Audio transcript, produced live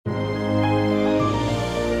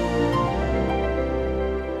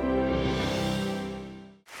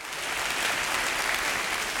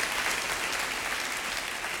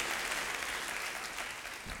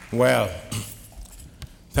Well,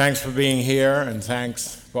 thanks for being here, and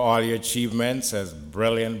thanks for all your achievements as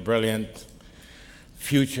brilliant, brilliant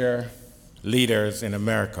future leaders in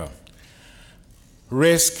America.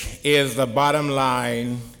 Risk is the bottom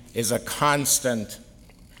line, is a constant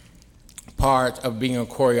part of being a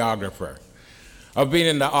choreographer, of being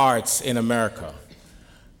in the arts in America.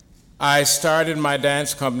 I started my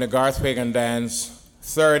dance company, Garth Fagan Dance,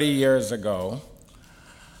 30 years ago.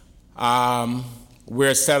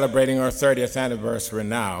 We're celebrating our 30th anniversary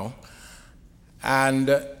now.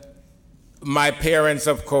 And my parents,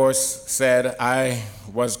 of course, said I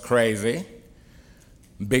was crazy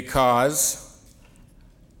because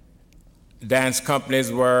dance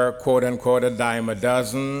companies were, quote unquote, a dime a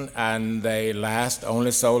dozen, and they last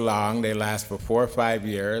only so long. They last for 4 or 5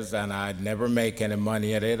 years, and I'd never make any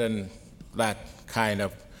money at it, and that kind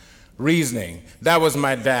of reasoning. That was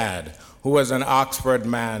my dad, who was an Oxford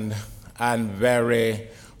man and very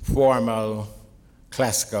formal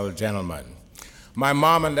classical gentleman. My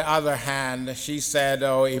mom, on the other hand, she said,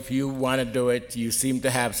 oh, if you want to do it, you seem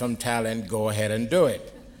to have some talent, go ahead and do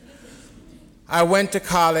it. I went to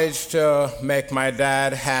college to make my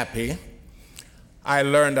dad happy. I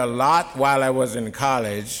learned a lot while I was in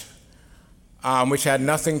college, which had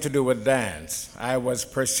nothing to do with dance. I was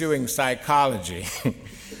pursuing psychology,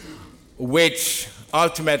 which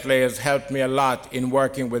ultimately has helped me a lot in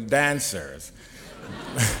working with dancers.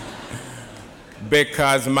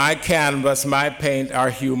 Because my canvas, my paint are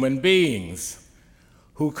human beings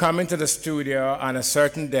who come into the studio on a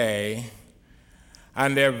certain day,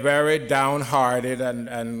 and they're very downhearted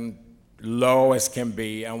and low as can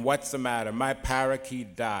be. And what's the matter? My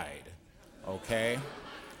parakeet died, okay?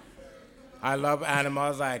 I love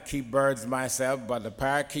animals, I keep birds myself, but the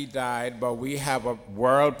parakeet died, but we have a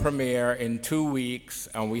world premiere in 2 weeks,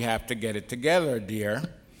 and we have to get it together, dear.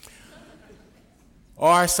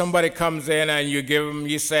 Or somebody comes in and you give them,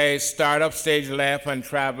 you say, start up stage left and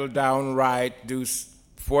travel down right, do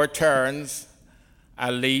 4 turns,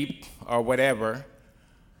 a leap, or whatever,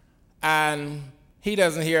 and he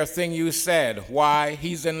doesn't hear a thing you said. Why?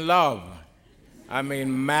 He's in love. I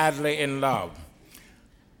mean, madly in love.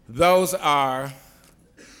 Those are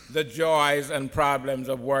the joys and problems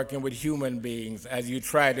of working with human beings as you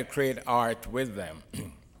try to create art with them.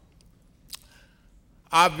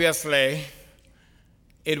 Obviously,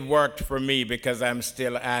 it worked for me because I'm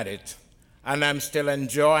still at it, and I'm still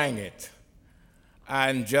enjoying it.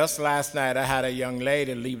 And just last night, I had a young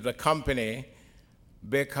lady leave the company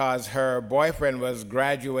because her boyfriend was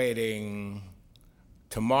graduating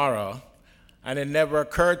tomorrow, and it never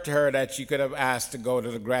occurred to her that she could have asked to go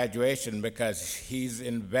to the graduation because he's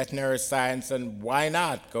in veterinary science, and why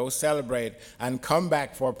not go celebrate and come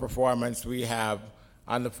back for a performance we have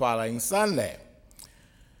on the following Sunday.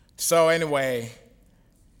 So anyway,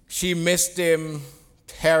 she missed him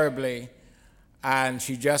terribly, and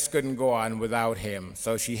she just couldn't go on without him,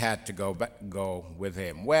 so she had to go with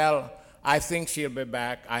him. Well, I think she'll be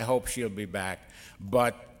back. I hope she'll be back.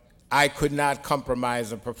 But I could not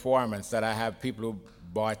compromise a performance that I have people who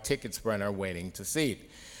bought tickets for and are waiting to see it.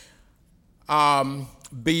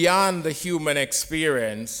 Beyond the human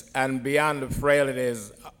experience and beyond the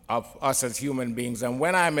frailties of us as human beings, and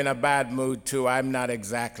when I'm in a bad mood too, I'm not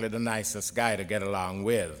exactly the nicest guy to get along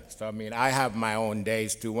with. So I mean, I have my own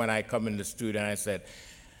days too. When I come in the studio and I said,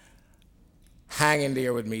 hang in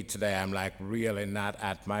there with me today, I'm like really not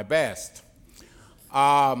at my best.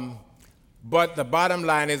 But the bottom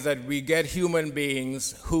line is that we get human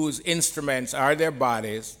beings whose instruments are their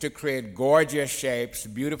bodies to create gorgeous shapes,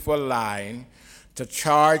 beautiful line, to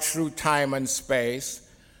charge through time and space,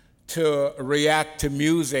 to react to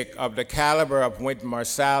music of the caliber of Wynton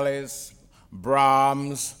Marsalis,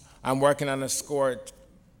 Brahms. I'm working on a score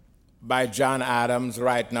by John Adams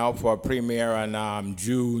right now for a premiere on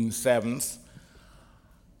June 7th.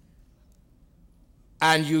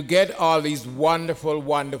 And you get all these wonderful,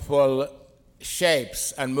 wonderful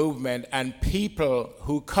shapes and movement, and people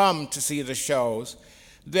who come to see the shows,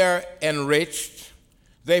 they're enriched,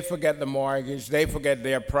 they forget the mortgage, they forget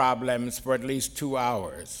their problems for at least 2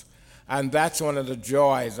 hours. And that's one of the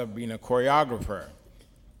joys of being a choreographer.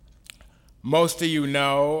 Most of you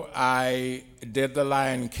know I did The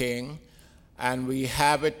Lion King, and we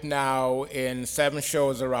have it now in 7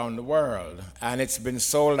 shows around the world, and it's been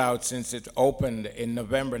sold out since it opened in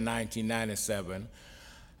November 1997.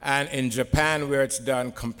 And in Japan, where it's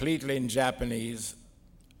done completely in Japanese,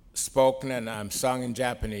 spoken and sung in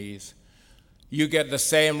Japanese, you get the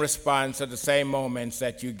same response at the same moments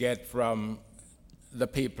that you get from the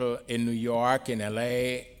people in New York, in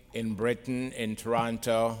LA, in Britain, in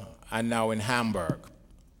Toronto, and now in Hamburg.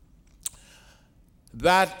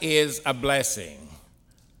 That is a blessing,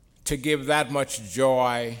 to give that much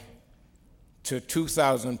joy to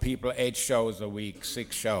 2,000 people, 8 shows a week,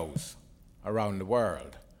 6 shows around the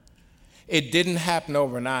world. It didn't happen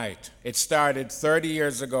overnight. It started 30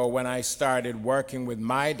 years ago when I started working with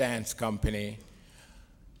my dance company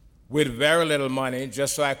with very little money,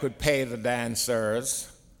 just so I could pay the dancers.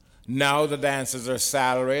 Now the dancers are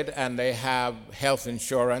salaried and they have health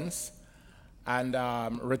insurance and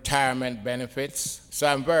retirement benefits. So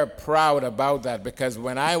I'm very proud about that, because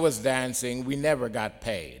when I was dancing, we never got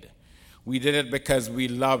paid. We did it because we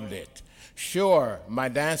loved it. Sure, my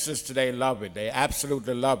dancers today love it. They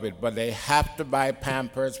absolutely love it, but they have to buy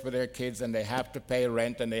Pampers for their kids, and they have to pay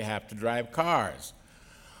rent, and they have to drive cars.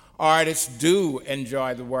 Artists do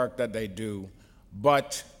enjoy the work that they do,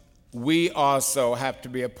 but we also have to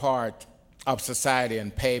be a part of society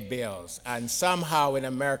and pay bills. And somehow in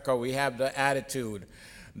America we have the attitude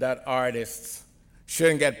that artists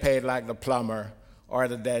shouldn't get paid like the plumber or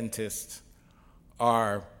the dentist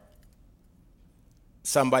or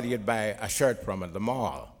somebody you'd buy a shirt from at the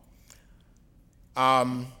mall.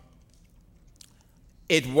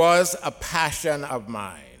 It was a passion of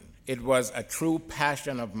mine. It was a true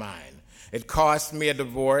passion of mine. It cost me a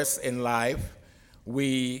divorce in life.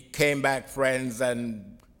 We came back friends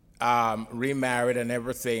and remarried and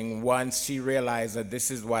everything once she realized that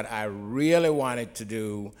this is what I really wanted to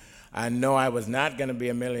do. I know I was not going to be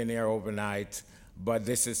a millionaire overnight, but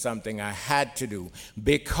this is something I had to do,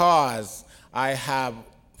 because I have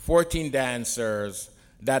 14 dancers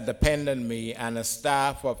that depend on me and a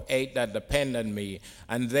staff of 8 that depend on me,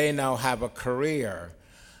 and they now have a career.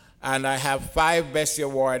 And I have 5 Bessie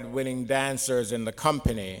Award winning dancers in the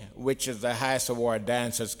company, which is the highest award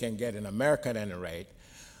dancers can get in America at any rate.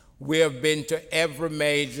 We have been to every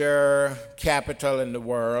major capital in the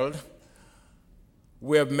world.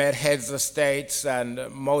 We have met heads of states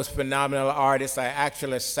and most phenomenal artists. I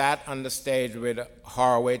actually sat on the stage with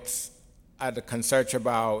Horowitz at the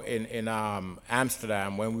Concertgebouw in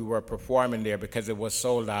Amsterdam when we were performing there, because it was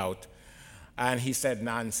sold out. And he said,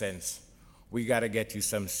 "Nonsense, we got to get you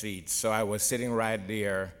some seats." So I was sitting right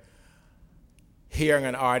there, hearing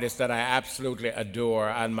an artist that I absolutely adore,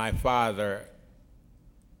 and my father,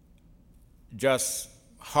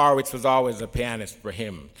 Horowitz was always a pianist for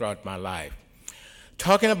him throughout my life.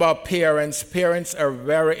 Talking about parents, parents are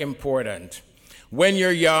very important. When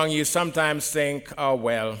you're young, you sometimes think, oh,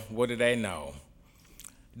 well, what do they know?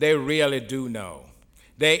 They really do know.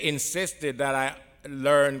 They insisted that I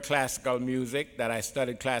learn classical music, that I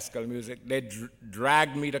studied classical music. They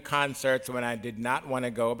dragged me to concerts when I did not want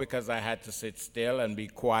to go because I had to sit still and be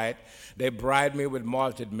quiet. They bribed me with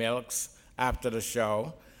malted milks after the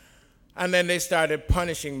show. And then they started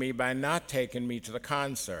punishing me by not taking me to the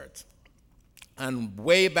concerts. And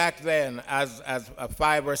way back then, as a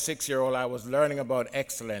 5 or 6-year-old, I was learning about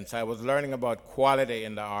excellence. I was learning about quality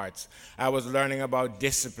in the arts. I was learning about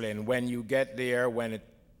discipline, when you get there, when it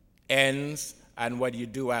ends, and what you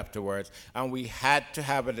do afterwards. And we had to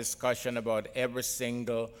have a discussion about every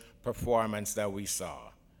single performance that we saw.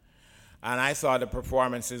 And I thought the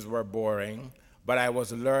performances were boring, but I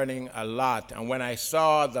was learning a lot. And when I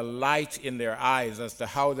saw the light in their eyes as to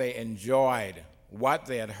how they enjoyed what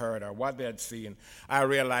they had heard or what they had seen, I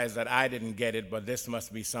realized that I didn't get it, but this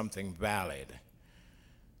must be something valid.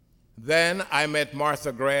 Then I met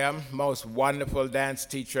Martha Graham, most wonderful dance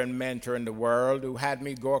teacher and mentor in the world, who had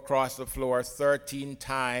me go across the floor 13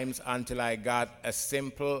 times until I got a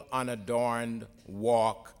simple, unadorned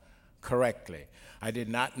walk correctly. I did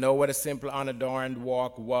not know what a simple, unadorned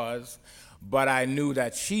walk was, but I knew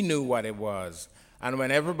that she knew what it was. And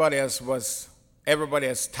when everybody else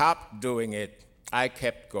stopped doing it, I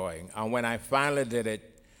kept going. And when I finally did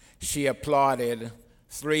it, she applauded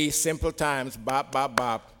 3 simple times, bop, bop,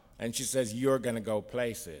 bop, and she says, "You're going to go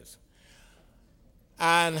places."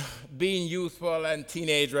 And being youthful and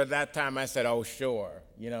teenager at that time, I said, "Oh, sure,"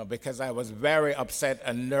 because I was very upset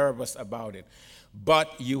and nervous about it.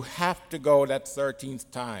 But you have to go that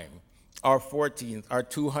 13th time, or 14th, or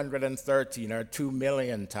 213, or 2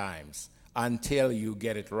 million times until you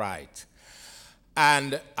get it right.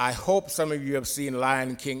 And I hope some of you have seen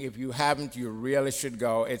Lion King. If you haven't, you really should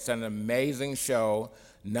go. It's an amazing show,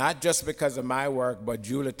 not just because of my work, but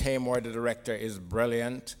Julie Taymor, the director, is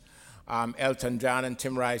brilliant. Elton John and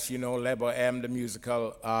Tim Rice, Lebo M, the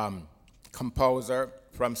musical composer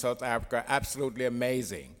from South Africa, absolutely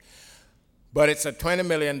amazing. But it's a $20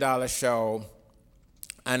 million show,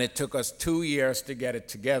 and it took us 2 years to get it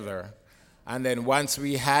together. And then once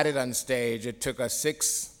we had it on stage, it took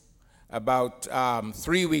us about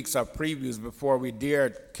 3 weeks of previews before we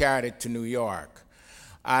dared carry it to New York.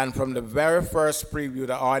 And from the very first preview,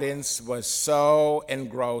 the audience was so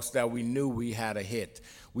engrossed that we knew we had a hit.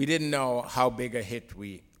 We didn't know how big a hit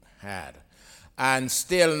we had. And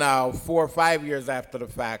still now, 4 or 5 years after the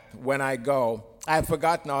fact, when I go, I've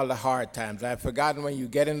forgotten all the hard times. I've forgotten when you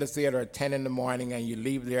get in the theater at 10 in the morning and you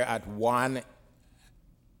leave there at 1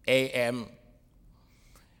 a.m.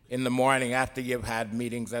 in the morning after you've had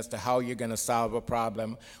meetings as to how you're going to solve a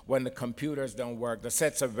problem, when the computers don't work. The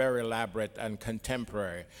sets are very elaborate and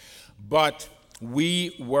contemporary. But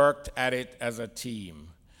we worked at it as a team,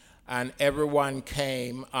 and everyone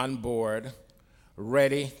came on board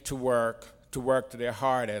ready to work to their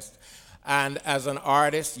hardest. And as an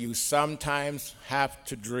artist, you sometimes have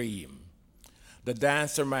to dream. The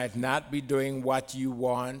dancer might not be doing what you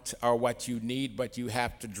want or what you need, but you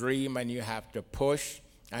have to dream and you have to push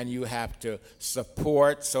and you have to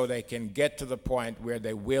support so they can get to the point where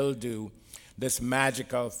they will do this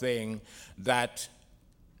magical thing that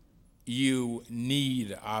you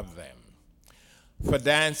need of them. For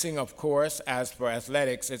dancing, of course, as for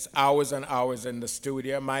athletics, it's hours and hours in the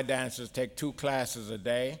studio. My dancers take 2 classes a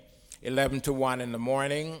day, 11 to 1 in the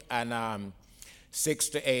morning and 6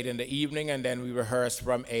 to 8 in the evening, and then we rehearse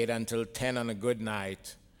from 8 until 10 on a good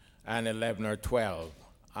night and 11 or 12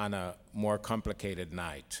 on a more complicated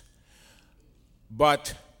night.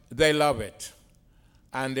 But they love it.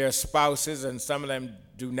 And their spouses, and some of them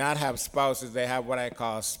do not have spouses, they have what I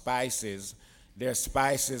call spices. Their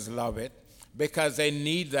spices love it, because they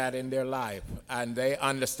need that in their life, and they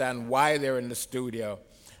understand why they're in the studio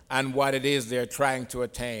and what it is they're trying to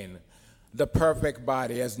attain. The perfect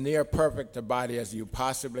body, as near perfect a body as you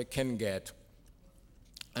possibly can get.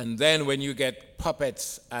 And then when you get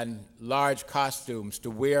puppets and large costumes to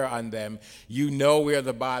wear on them, you know where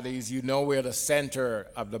the body is, you know where the center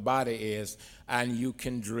of the body is, and you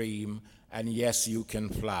can dream, and yes, you can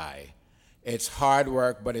fly. It's hard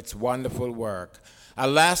work, but it's wonderful work.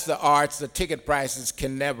 Alas, the arts, the ticket prices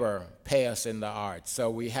can never pay us in the arts, so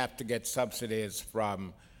we have to get subsidies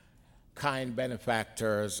from kind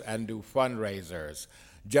benefactors and do fundraisers,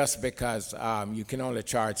 just because you can only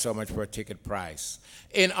charge so much for a ticket price.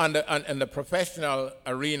 In the professional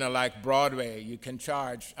arena like Broadway, you can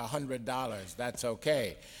charge $100, that's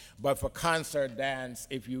okay. But for concert dance,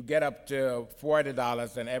 if you get up to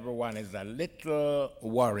 $40, then everyone is a little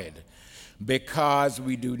worried, because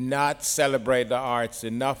we do not celebrate the arts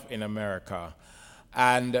enough in America.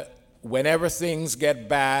 And whenever things get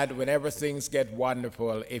bad, whenever things get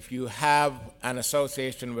wonderful, if you have an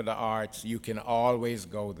association with the arts, you can always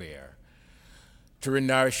go there to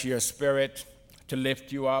nourish your spirit, to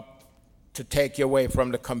lift you up, to take you away from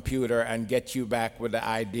the computer and get you back with the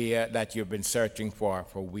idea that you've been searching for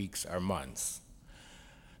weeks or months.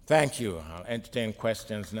 Thank you. I'll entertain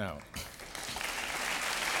questions now.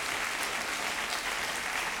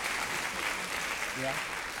 Yeah.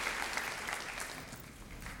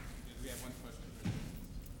 We have one question.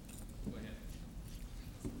 Go ahead.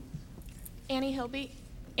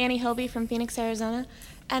 Annie Hilby from Phoenix, Arizona.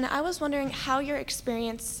 And I was wondering how your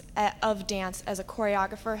experience of dance as a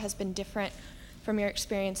choreographer has been different from your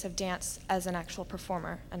experience of dance as an actual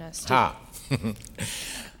performer and a student.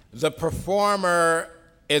 The performer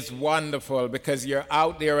is wonderful because you're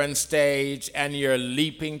out there on stage and you're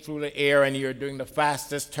leaping through the air and you're doing the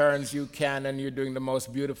fastest turns you can and you're doing the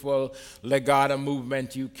most beautiful legato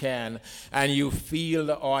movement you can, and you feel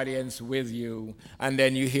the audience with you, and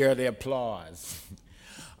then you hear the applause.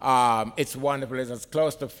 It's wonderful. It's as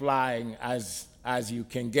close to flying as you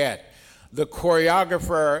can get. The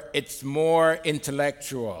choreographer, it's more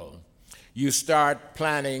intellectual. You start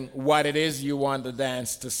planning what it is you want the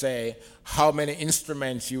dance to say, how many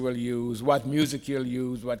instruments you will use, what music you'll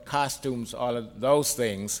use, what costumes, all of those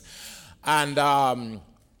things. And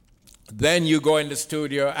then you go in the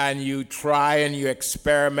studio and you try and you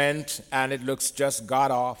experiment, and it looks just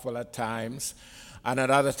god-awful at times. And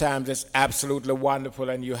at other times it's absolutely wonderful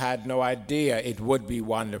and you had no idea it would be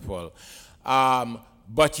wonderful.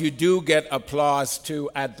 But you do get applause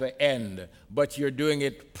too at the end, but you're doing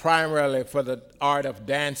it primarily for the art of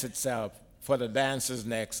dance itself, for the dancers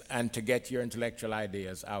next, and to get your intellectual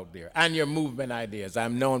ideas out there, and your movement ideas.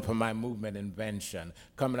 I'm known for my movement invention,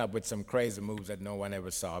 coming up with some crazy moves that no one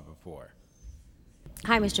ever saw before.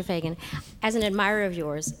 Hi, Mr. Fagan. As an admirer of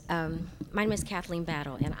yours, my name is Kathleen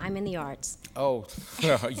Battle, and I'm in the arts. Oh,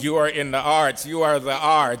 you are in the arts. You are the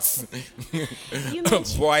arts.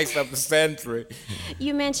 Voice of the century.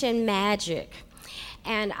 You mentioned magic.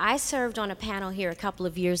 And I served on a panel here a couple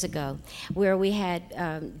of years ago where we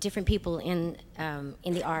had different people in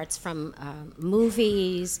the arts from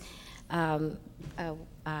movies.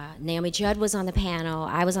 Naomi Judd was on the panel.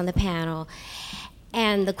 I was on the panel.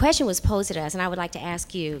 And the question was posed to us, and I would like to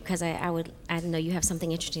ask you, because I know you have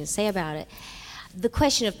something interesting to say about it. The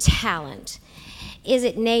question of talent. Is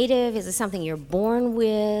it native? Is it something you're born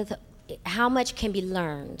with? How much can be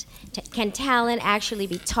learned? Can talent actually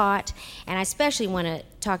be taught? And I especially want to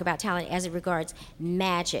talk about talent as it regards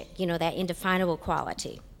magic, that indefinable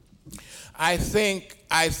quality. I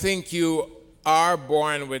think you are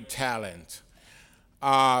born with talent,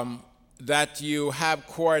 that you have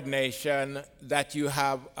coordination, that you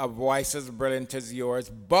have a voice as brilliant as yours,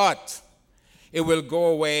 but it will go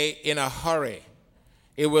away in a hurry.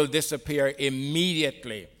 It will disappear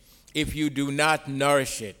immediately if you do not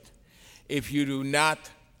nourish it, if you do not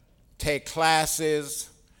take classes,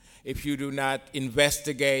 if you do not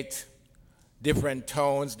investigate different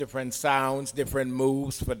tones, different sounds, different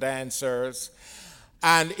moves for dancers,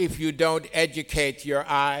 and if you don't educate your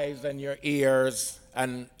eyes and your ears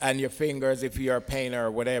and your fingers, if you're a painter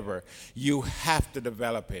or whatever, you have to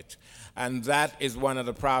develop it. And that is one of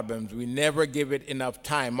the problems. We never give it enough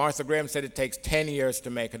time. Martha Graham said it takes 10 years to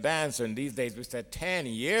make a dancer, and these days we said 10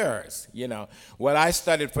 years, Well, I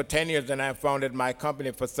studied for 10 years, and I founded my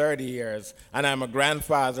company for 30 years, and I'm a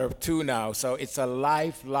grandfather of 2 now, so it's a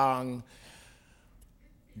lifelong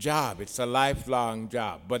job. It's a lifelong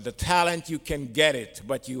job. But the talent, you can get it,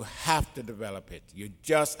 but you have to develop it.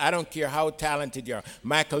 I don't care how talented you are.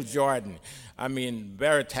 Michael Jordan,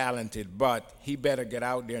 very talented, but he better get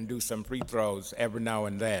out there and do some free throws every now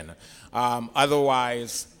and then.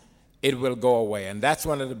 Otherwise, it will go away. And that's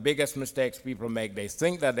one of the biggest mistakes people make. They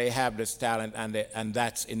think that they have this talent and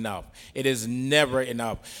that's enough. It is never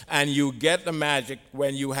enough. And you get the magic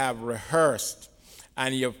when you have rehearsed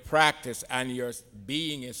and you've practiced and your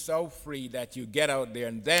being is so free that you get out there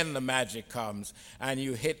and then the magic comes and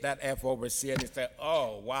you hit that F over C and you say,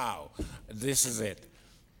 oh, wow, this is it.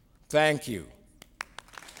 Thank you.